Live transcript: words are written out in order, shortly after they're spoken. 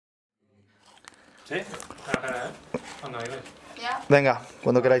¿Sí? Espera, cuando digáis. ¿Ya? Venga,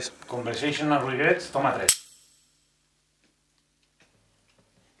 cuando queráis. Conversational Regrets, toma 3.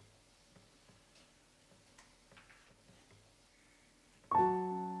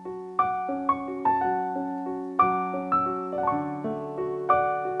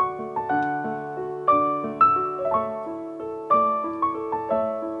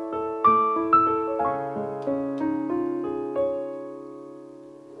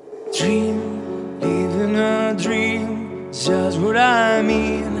 Dream, living a dream, is just what I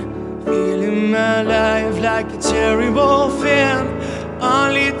mean. Feeling my life like a terrible thing.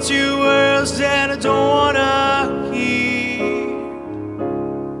 Only 2 words that I don't wanna hear.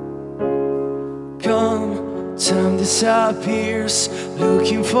 Come, time disappears,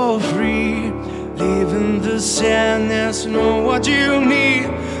 looking for free. Leaving the sadness, know what you need.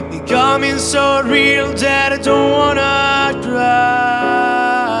 Becoming so real that I don't wanna cry.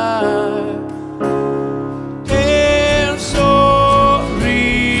 There's no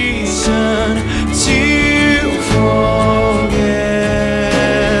reason to forget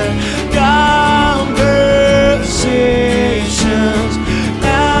conversations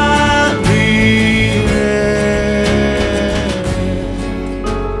and regret.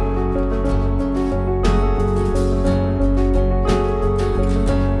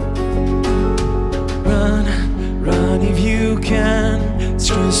 Run, run if you can.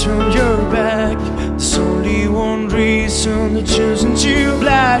 Screams from your back. There's only one reason to choosing to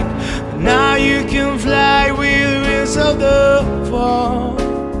black. But now you can fly with wings of the fall.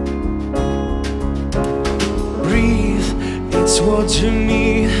 Breathe, it's what you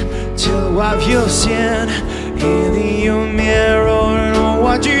need. Tell what you've seen. In your mirror, know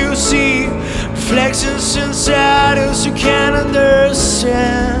what you see. Reflections inside us you can't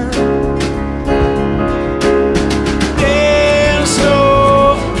understand.